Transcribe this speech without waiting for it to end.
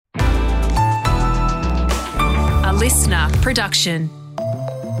listener production.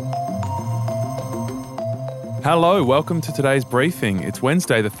 Hello, welcome to today's briefing. It's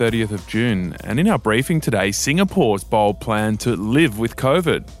Wednesday the 30th of June, and in our briefing today, Singapore's bold plan to live with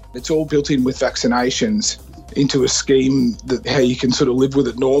COVID. It's all built in with vaccinations into a scheme that how you can sort of live with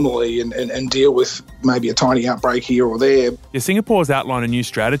it normally and deal with maybe a tiny outbreak here or there. Yeah, Singapore's outlined a new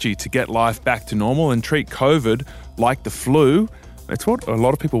strategy to get life back to normal and treat COVID like the flu. It's what a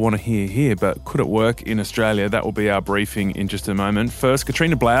lot of people want to hear here, but could it work in Australia? That will be our briefing in just a moment. First,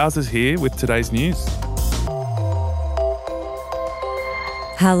 Katrina Blowers is here with today's news.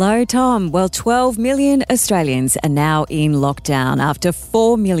 Hello, Tom. Well, 12 million Australians are now in lockdown after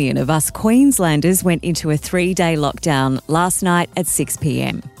 4 million of us Queenslanders went into a 3-day lockdown last night at 6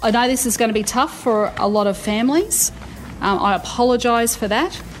 p.m. I know this is going to be tough for a lot of families. I apologise for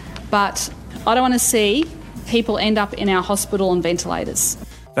that, but I don't want to see people end up in our hospital on ventilators.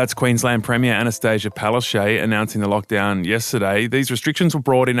 That's Queensland Premier Anastasia Palaszczuk announcing the lockdown yesterday. These restrictions were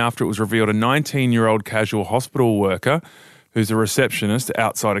brought in after it was revealed a 19-year-old casual hospital worker who's a receptionist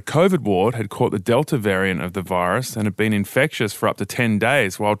outside a COVID ward, had caught the Delta variant of the virus and had been infectious for up to 10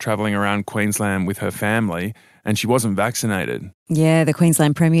 days while travelling around Queensland with her family, and she wasn't vaccinated. Yeah, the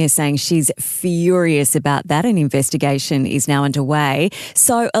Queensland Premier is saying she's furious about that. An investigation is now underway.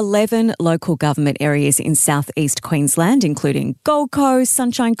 So 11 local government areas in southeast Queensland, including Gold Coast,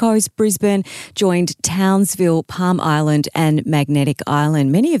 Sunshine Coast, Brisbane, joined Townsville, Palm Island and Magnetic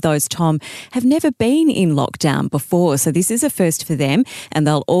Island. Many of those, Tom, have never been in lockdown before. So this is a first for them, and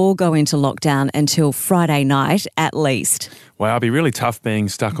they'll all go into lockdown until Friday night at least. Wow, it'd be really tough being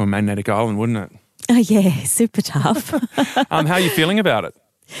stuck on Magnetic Island, wouldn't it? Oh, yeah, super tough. How are you feeling about it?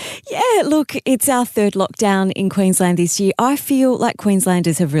 Yeah, look, it's our third lockdown in Queensland this year. I feel like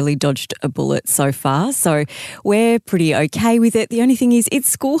Queenslanders have really dodged a bullet so far, so we're pretty okay with it. The only thing is it's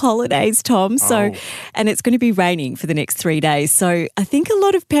school holidays, Tom, and it's going to be raining for the next 3 days. So I think a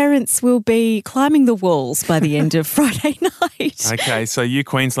lot of parents will be climbing the walls by the end of Friday night. Okay, so you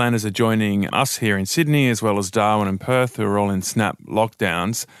Queenslanders are joining us here in Sydney as well as Darwin and Perth, who are all in snap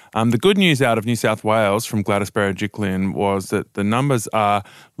lockdowns. The good news out of New South Wales from Gladys Berejiklian was that the numbers are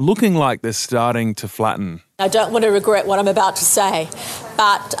looking like they're starting to flatten. I don't want to regret what I'm about to say,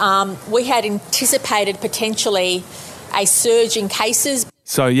 but we had anticipated potentially a surge in cases.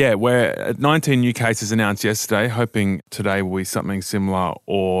 So, yeah, we're at 19 new cases announced yesterday, hoping today will be something similar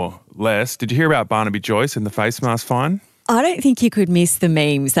or less. Did you hear about Barnaby Joyce and the face mask fine? I don't think you could miss the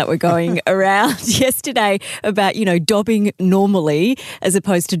memes that were going around yesterday about, dobbing normally as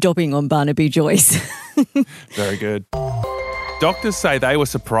opposed to dobbing on Barnaby Joyce. Very good. Doctors say they were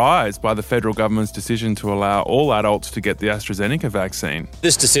surprised by the federal government's decision to allow all adults to get the AstraZeneca vaccine.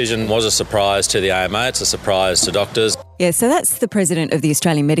 This decision was a surprise to the AMA. It's a surprise to doctors. Yeah, so that's the president of the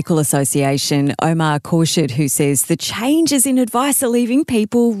Australian Medical Association, Omar Khorshid, who says the changes in advice are leaving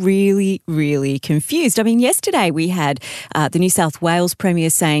people really, really confused. I mean, yesterday we had the New South Wales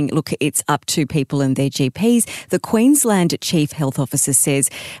Premier saying, look, it's up to people and their GPs. The Queensland Chief Health Officer says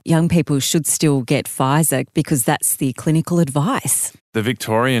young people should still get Pfizer because that's the clinical advice. The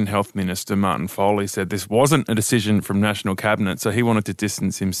Victorian Health Minister, Martin Foley, said this wasn't a decision from National Cabinet, so he wanted to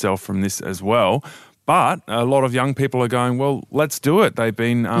distance himself from this as well. But a lot of young people are going, well, let's do it. They've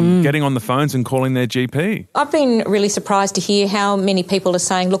been getting on the phones and calling their GP. I've been really surprised to hear how many people are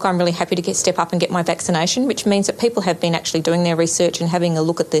saying, look, I'm really happy to step up and get my vaccination, which means that people have been actually doing their research and having a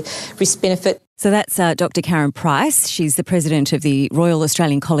look at the risk-benefit. So that's Dr. Karen Price. She's the president of the Royal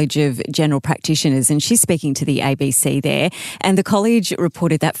Australian College of General Practitioners, and she's speaking to the ABC there. And the college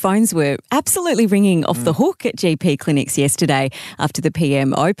reported that phones were absolutely ringing off the hook at GP clinics yesterday after the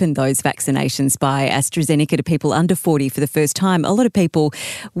PM opened those vaccinations by AstraZeneca to people under 40 for the first time. A lot of people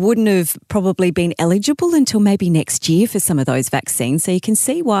wouldn't have probably been eligible until maybe next year for some of those vaccines, so you can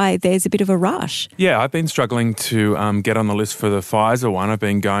see why there's a bit of a rush. Yeah, I've been struggling to get on the list for the Pfizer one. I've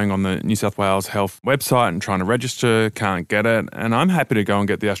been going on the New South Wales Health website and trying to register, can't get it. And I'm happy to go and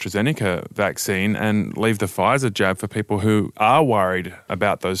get the AstraZeneca vaccine and leave the Pfizer jab for people who are worried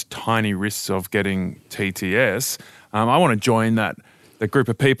about those tiny risks of getting TTS. I want to join that group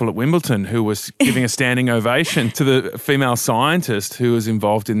of people at Wimbledon who was giving a standing ovation to the female scientist who was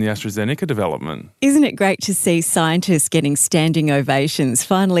involved in the AstraZeneca development. Isn't it great to see scientists getting standing ovations,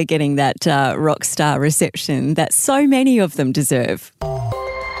 finally getting that rock star reception that so many of them deserve?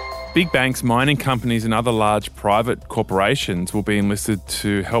 Big banks, mining companies and other large private corporations will be enlisted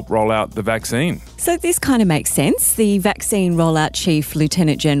to help roll out the vaccine. So this kind of makes sense. The vaccine rollout chief,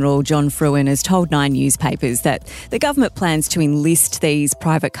 Lieutenant General John Fruin, has told Nine newspapers that the government plans to enlist these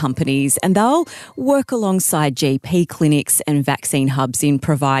private companies and they'll work alongside GP clinics and vaccine hubs in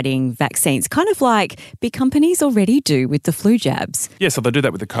providing vaccines, kind of like big companies already do with the flu jabs. Yeah, so they'll do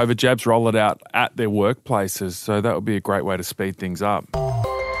that with the COVID jabs, roll it out at their workplaces. So that would be a great way to speed things up.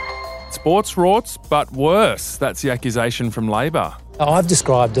 Sports rorts, but worse. That's the accusation from Labor. I've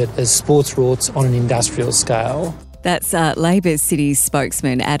described it as sports rorts on an industrial scale. That's Labor's city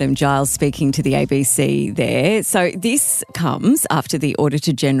spokesman, Adam Giles, speaking to the ABC there. So this comes after the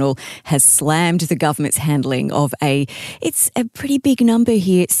Auditor-General has slammed the government's handling of it's a pretty big number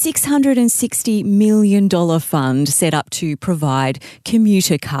here, $660 million fund set up to provide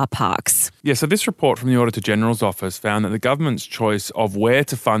commuter car parks. Yeah, so this report from the Auditor-General's office found that the government's choice of where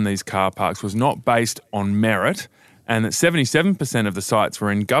to fund these car parks was not based on merit, and that 77% of the sites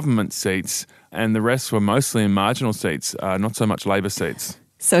were in government seats and the rest were mostly in marginal seats, not so much Labor seats.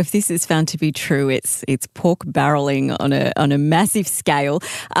 So if this is found to be true, it's pork barrelling on a massive scale.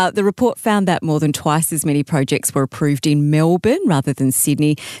 The report found that more than twice as many projects were approved in Melbourne rather than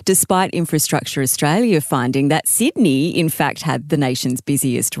Sydney, despite Infrastructure Australia finding that Sydney, in fact, had the nation's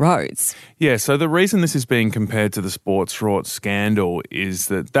busiest roads. Yeah, so the reason this is being compared to the sports rort scandal is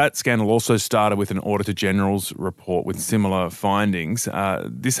that scandal also started with an Auditor-General's report with similar findings.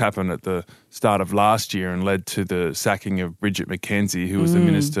 This happened at the start of last year and led to the sacking of Bridget McKenzie, who was the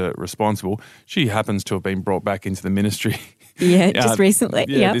minister responsible. She happens to have been brought back into the ministry. Yeah, just recently.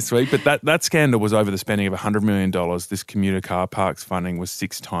 Yeah, this week. But that scandal was over the spending of $100 million. This commuter car parks funding was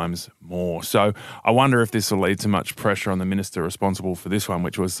 6 times more. So I wonder if this will lead to much pressure on the minister responsible for this one,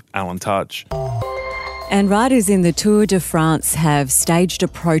 which was Alan Tudge. And riders in the Tour de France have staged a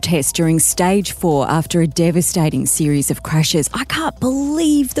protest during Stage 4 after a devastating series of crashes. I can't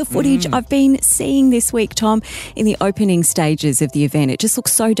believe the footage I've been seeing this week, Tom, in the opening stages of the event. It just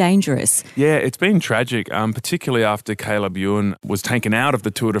looks so dangerous. Yeah, it's been tragic, particularly after Caleb Ewan was taken out of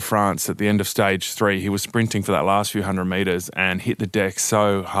the Tour de France at the end of Stage 3. He was sprinting for that last few hundred metres and hit the deck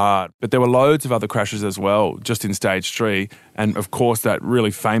so hard. But there were loads of other crashes as well, just in Stage 3. And, of course, that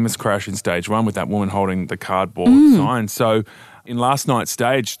really famous crash in Stage 1 with that woman holding the cardboard sign. So in last night's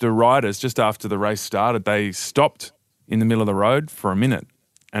stage, the riders, just after the race started, they stopped in the middle of the road for a minute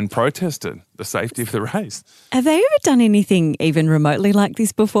and protested the safety of the race. Have they ever done anything even remotely like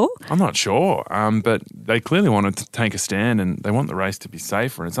this before? I'm not sure, but they clearly wanted to take a stand and they want the race to be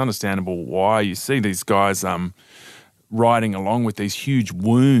safer. And it's understandable why you see these guys riding along with these huge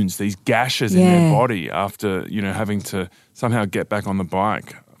wounds, these gashes in their body after, having to somehow get back on the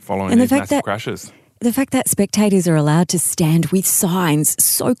bike following these massive crashes. The fact that spectators are allowed to stand with signs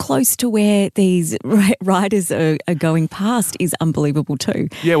so close to where these riders are going past is unbelievable too.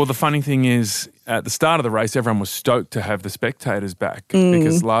 Yeah, well, the funny thing is, at the start of the race, everyone was stoked to have the spectators back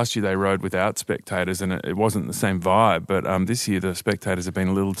because last year they rode without spectators and it wasn't the same vibe. But this year the spectators have been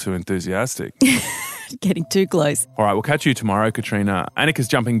a little too enthusiastic. Getting too close. All right, we'll catch you tomorrow, Katrina. Annika's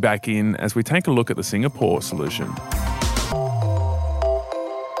jumping back in as we take a look at the Singapore solution.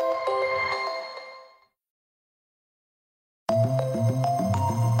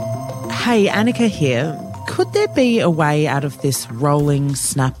 Hey, Annika here. Could there be a way out of this rolling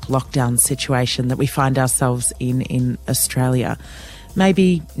snap lockdown situation that we find ourselves in Australia?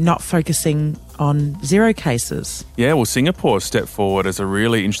 Maybe not focusing on zero cases. Yeah, well, Singapore stepped forward as a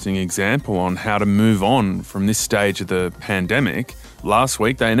really interesting example on how to move on from this stage of the pandemic. Last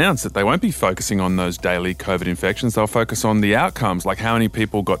week, they announced that they won't be focusing on those daily COVID infections. They'll focus on the outcomes, like how many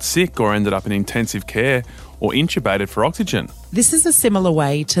people got sick or ended up in intensive care or intubated for oxygen. This is a similar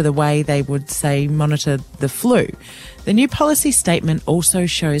way to the way they would, say, monitor the flu. The new policy statement also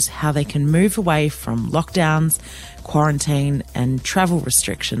shows how they can move away from lockdowns, quarantine and travel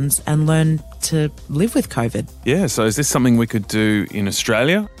restrictions and learn to live with COVID. Yeah, so is this something we could do in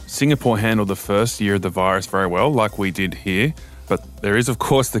Australia? Singapore handled the first year of the virus very well, like we did here. But there is, of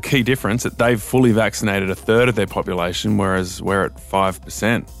course, the key difference that they've fully vaccinated a third of their population, whereas we're at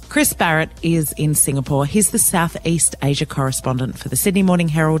 5%. Chris Barrett is in Singapore. He's the Southeast Asia correspondent for the Sydney Morning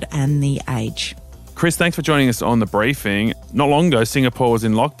Herald and The Age. Chris, thanks for joining us on The Briefing. Not long ago, Singapore was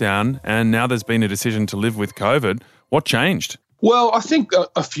in lockdown, and now there's been a decision to live with COVID. What changed? Well, I think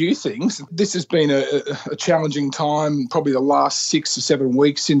a few things. This has been a challenging time, probably the last 6 to 7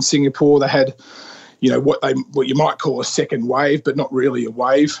 weeks in Singapore. They had what you might call a second wave, but not really a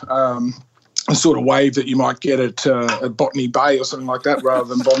wave, a sort of wave that you might get at Botany Bay or something like that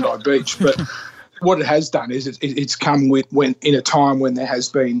rather than Bondi Beach. But What it has done is it's come when in a time when there has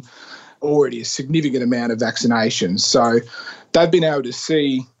been already a significant amount of vaccinations. So they've been able to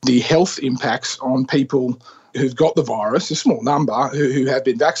see the health impacts on people who've got the virus, a small number, who have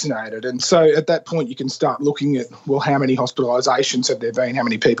been vaccinated. And so at that point you can start looking at, well, how many hospitalisations have there been, how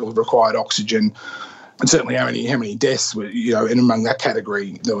many people have required oxygen, and certainly how many deaths were, and among that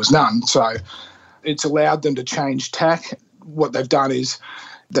category there was none. So it's allowed them to change tack. What they've done is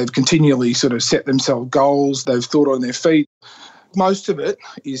they've continually sort of set themselves goals. They've thought on their feet. Most of it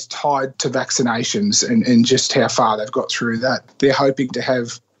is tied to vaccinations and just how far they've got through that. They're hoping to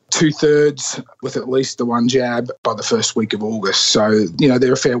have 2/3 with at least the one jab by the first week of August. So,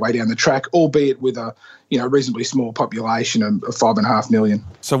 they're a fair way down the track, albeit with a, reasonably small population of 5.5 million.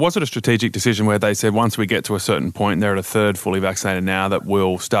 So was it a strategic decision where they said once we get to a certain point, they're at a third fully vaccinated now, that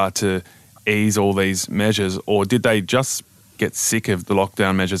we'll start to ease all these measures? Or did they just get sick of the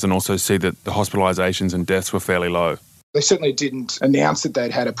lockdown measures and also see that the hospitalisations and deaths were fairly low? They certainly didn't announce that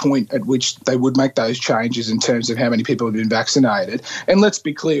they'd had a point at which they would make those changes in terms of how many people have been vaccinated. And let's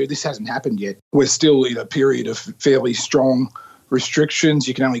be clear, this hasn't happened yet. We're still in a period of fairly strong restrictions.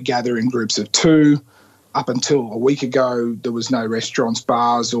 You can only gather in groups of 2. Up until a week ago, there was no restaurants,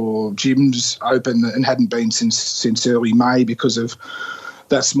 bars or gyms open and hadn't been since early May because of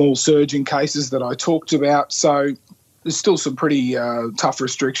that small surge in cases that I talked about. So there's still some pretty tough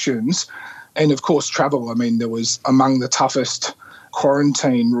restrictions. And, of course, travel. I mean, there was among the toughest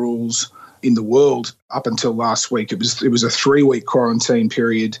quarantine rules in the world up until last week. It was a 3-week quarantine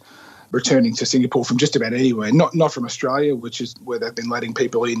period returning to Singapore from just about anywhere, not from Australia, which is where they've been letting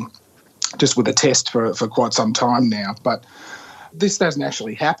people in just with a test for quite some time now. But this hasn't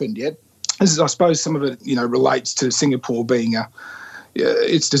actually happened yet. I suppose some of it, relates to Singapore being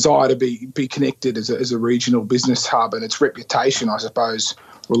its desire to be connected as a regional business hub and its reputation, I suppose,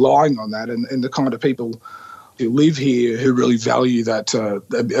 relying on that, and the kind of people who live here who really value that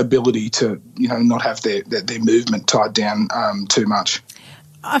ability to, not have their movement tied down too much.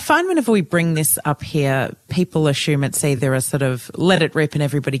 I find whenever we bring this up here, people assume it's either a sort of let it rip and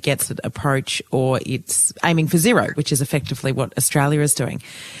everybody gets it approach, or it's aiming for zero, which is effectively what Australia is doing.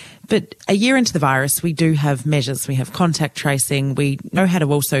 But a year into the virus, we do have measures. We have contact tracing. We know how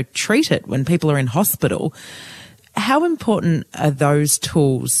to also treat it when people are in hospital. How important are those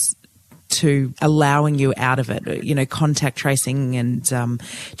tools to allowing you out of it? Contact tracing and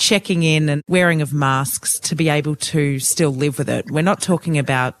checking in and wearing of masks to be able to still live with it. We're not talking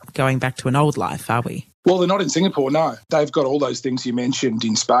about going back to an old life, are we? Well, they're not in Singapore, no. They've got all those things you mentioned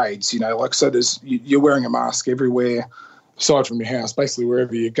in spades, so you're wearing a mask everywhere. Aside from your house, basically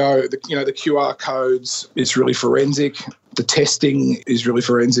wherever you go, the QR codes is really forensic. The testing is really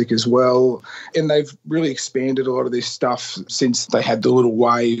forensic as well. And they've really expanded a lot of this stuff since they had the little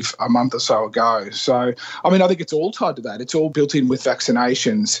wave a month or so ago. So, I think it's all tied to that. It's all built in with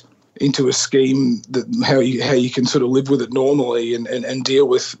vaccinations into a scheme that how you can sort of live with it normally and deal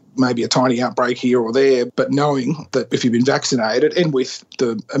with maybe a tiny outbreak here or there, but knowing that if you've been vaccinated and with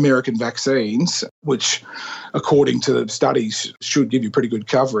the American vaccines, which according to the studies should give you pretty good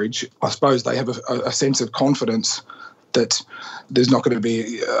coverage, I suppose they have a sense of confidence that there's not going to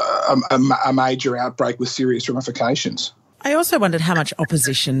be a major outbreak with serious ramifications. I also wondered how much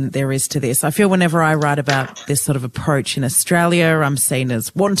opposition there is to this. I feel whenever I write about this sort of approach in Australia, I'm seen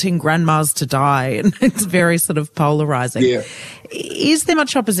as wanting grandmas to die, and it's very sort of polarising. Yeah. Is there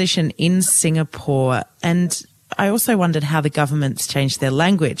much opposition in Singapore? And I also wondered how the government's changed their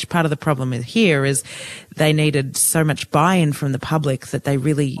language. Part of the problem here is they needed so much buy-in from the public that they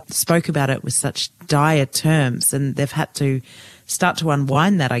really spoke about it with such dire terms, and they've had to start to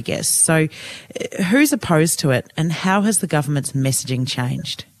unwind that, I guess. So who's opposed to it, and how has the government's messaging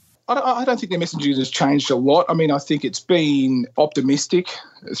changed? I don't think their messaging has changed a lot. I think it's been optimistic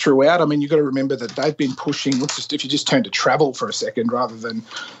throughout. You've got to remember that they've been pushing, if you just turn to travel for a second rather than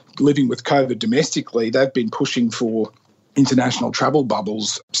living with COVID domestically, they've been pushing for international travel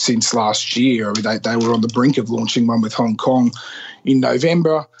bubbles since last year. They were on the brink of launching one with Hong Kong in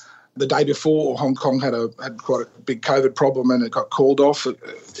November. The day before, Hong Kong had quite a big COVID problem and it got called off.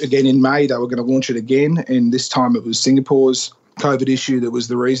 Again in May, they were going to launch it again, and this time it was Singapore's COVID issue that was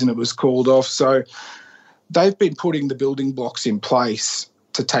the reason it was called off. So they've been putting the building blocks in place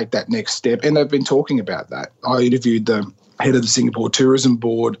to take that next step, and they've been talking about that. I interviewed the head of the Singapore Tourism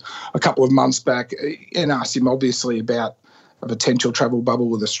Board a couple of months back and asked him obviously about a potential travel bubble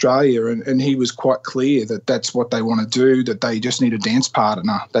with Australia, and he was quite clear that that's what they want to do, that they just need a dance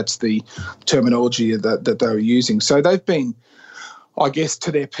partner. That's the terminology that they were using. So they've been, I guess,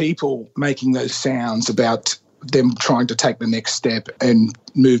 to their people making those sounds about them trying to take the next step and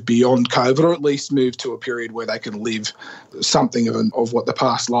move beyond COVID, or at least move to a period where they can live something of what the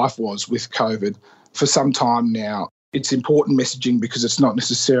past life was with COVID for some time now. It's important messaging because it's not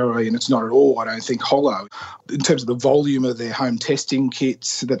necessarily, and it's not at all, I don't think, hollow. In terms of the volume of their home testing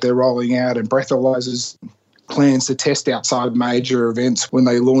kits that they're rolling out and breathalyzers, plans to test outside major events when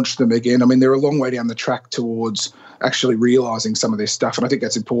they launch them again. I mean, they're a long way down the track towards actually realising some of this stuff. And I think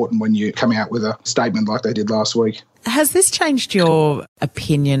that's important when you come out with a statement like they did last week. Has this changed your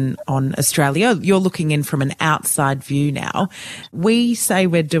opinion on Australia? You're looking in from an outside view now. We say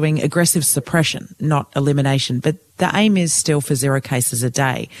we're doing aggressive suppression, not elimination, but the aim is still for 0 cases a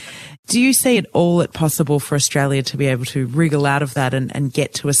day. Do you see it all possible for Australia to be able to wriggle out of that and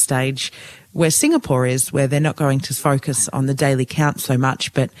get to a stage where Singapore is, where they're not going to focus on the daily count so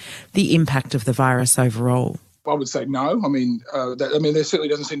much, but the impact of the virus overall? I would say no. I mean, there certainly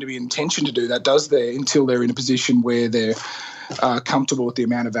doesn't seem to be intention to do that, does there, until they're in a position where they're comfortable with the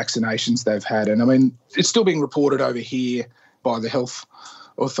amount of vaccinations they've had. And I mean, it's still being reported over here by the health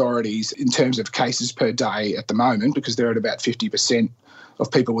authorities in terms of cases per day at the moment, because they're at about 50% of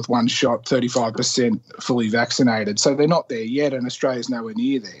people with one shot, 35% fully vaccinated. So they're not there yet, and Australia's nowhere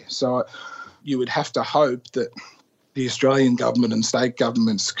near there. So you would have to hope that the Australian government and state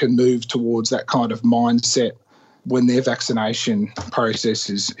governments can move towards that kind of mindset when their vaccination process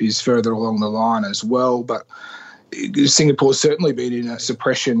is further along the line as well. But Singapore's certainly been in a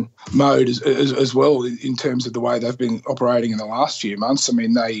suppression mode as well in terms of the way they've been operating in the last few months. I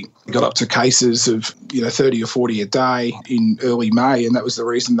mean, they got up to cases of 30 or 40 a day in early May, and that was the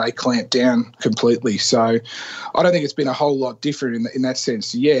reason they clamped down completely. So I don't think it's been a whole lot different in that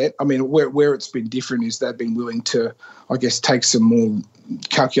sense yet. I mean, where it's been different is they've been willing to, I guess, take some more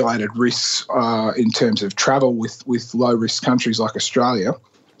calculated risks in terms of travel with low-risk countries like Australia.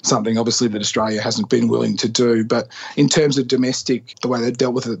 Something obviously that Australia hasn't been willing to do. But in terms of domestic, the way they've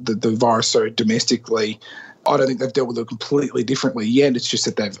dealt with the virus domestically, I don't think they've dealt with it completely differently yet. It's just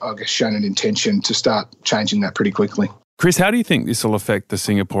that they've, I guess, shown an intention to start changing that pretty quickly. Chris, how do you think this will affect the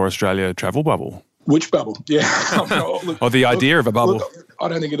Singapore-Australia travel bubble? Which bubble? Yeah. Or the idea of a bubble? Look, I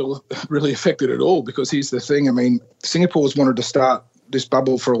don't think it'll really affect it at all, because here's the thing. I mean, Singapore's wanted to start this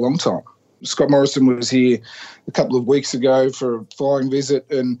bubble for a long time. Scott Morrison was here a couple of weeks ago for a flying visit,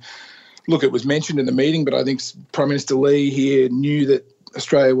 and look, it was mentioned in the meeting, but I think Prime Minister Lee here knew that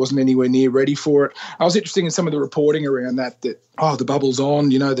Australia wasn't anywhere near ready for it. I was interested in some of the reporting around that the bubble's on,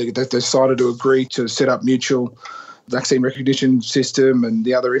 they decided to agree to set up mutual vaccine recognition system and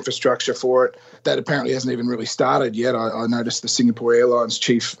the other infrastructure for it. That apparently hasn't even really started yet. I noticed the Singapore Airlines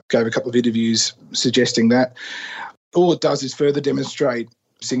chief gave a couple of interviews suggesting that. All it does is further demonstrate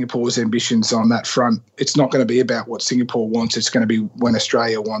Singapore's ambitions on that front. It's not going to be about what Singapore wants. It's going to be when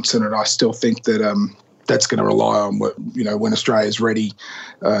Australia wants it. And I still think that that's going to rely on when Australia's ready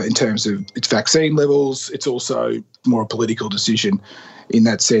in terms of its vaccine levels. It's also more a political decision in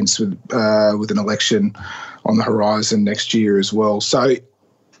that sense with an election on the horizon next year as well. So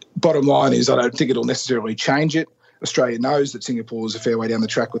bottom line is I don't think it'll necessarily change it. Australia knows that Singapore is a fair way down the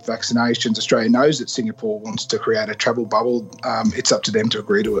track with vaccinations. Australia knows that Singapore wants to create a travel bubble. It's up to them to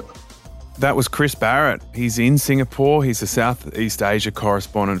agree to it. That was Chris Barrett. He's in Singapore. He's the Southeast Asia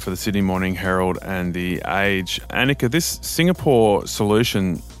correspondent for the Sydney Morning Herald and The Age. Annika, this Singapore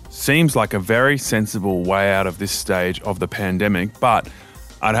solution seems like a very sensible way out of this stage of the pandemic, but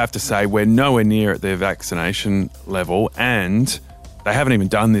I'd have to say we're nowhere near at their vaccination level, and they haven't even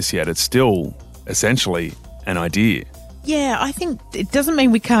done this yet. It's still essentially an idea. Yeah, I think it doesn't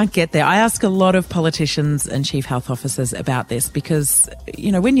mean we can't get there. I ask a lot of politicians and chief health officers about this because,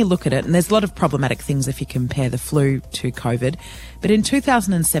 when you look at it, and there's a lot of problematic things if you compare the flu to COVID, but in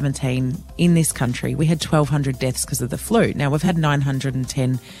 2017 in this country, we had 1,200 deaths because of the flu. Now, we've had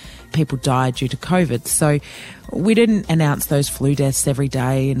 910 people die due to COVID. So we didn't announce those flu deaths every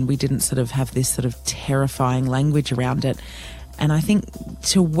day, and we didn't sort of have this sort of terrifying language around it. And I think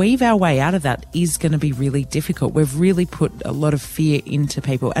to weave our way out of that is going to be really difficult. We've really put a lot of fear into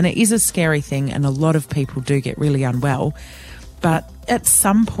people, and it is a scary thing, and a lot of people do get really unwell. But at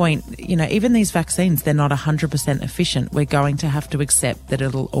some point, even these vaccines, they're not 100% efficient. We're going to have to accept that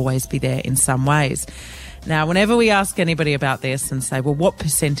it'll always be there in some ways. Now, whenever we ask anybody about this and say, well, what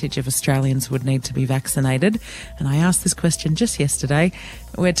percentage of Australians would need to be vaccinated? And I asked this question just yesterday.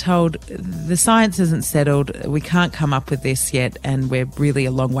 We're told the science isn't settled. We can't come up with this yet. And we're really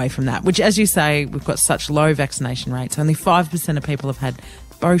a long way from that, which, as you say, we've got such low vaccination rates. Only 5% of people have had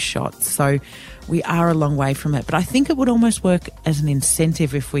both shots. So we are a long way from it. But I think it would almost work as an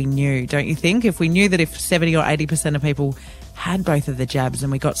incentive if we knew, don't you think? If we knew that if 70 or 80% of people had both of the jabs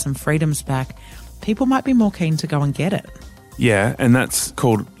and we got some freedoms back, people might be more keen to go and get it. Yeah, and that's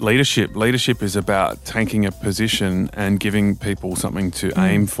called leadership. Leadership is about taking a position and giving people something to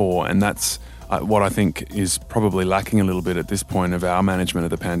aim for, and that's what I think is probably lacking a little bit at this point of our management of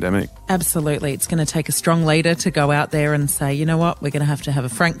the pandemic. Absolutely. It's going to take a strong leader to go out there and say, you know what, we're going to have a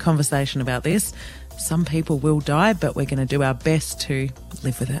frank conversation about this. Some people will die, but we're going to do our best to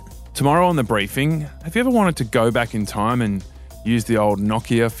live with it. Tomorrow on The Briefing, have you ever wanted to go back in time and use the old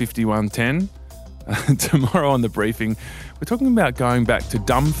Nokia 5110? Tomorrow on The Briefing, we're talking about going back to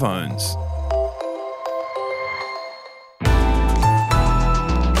dumb phones.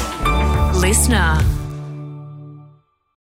 Listener.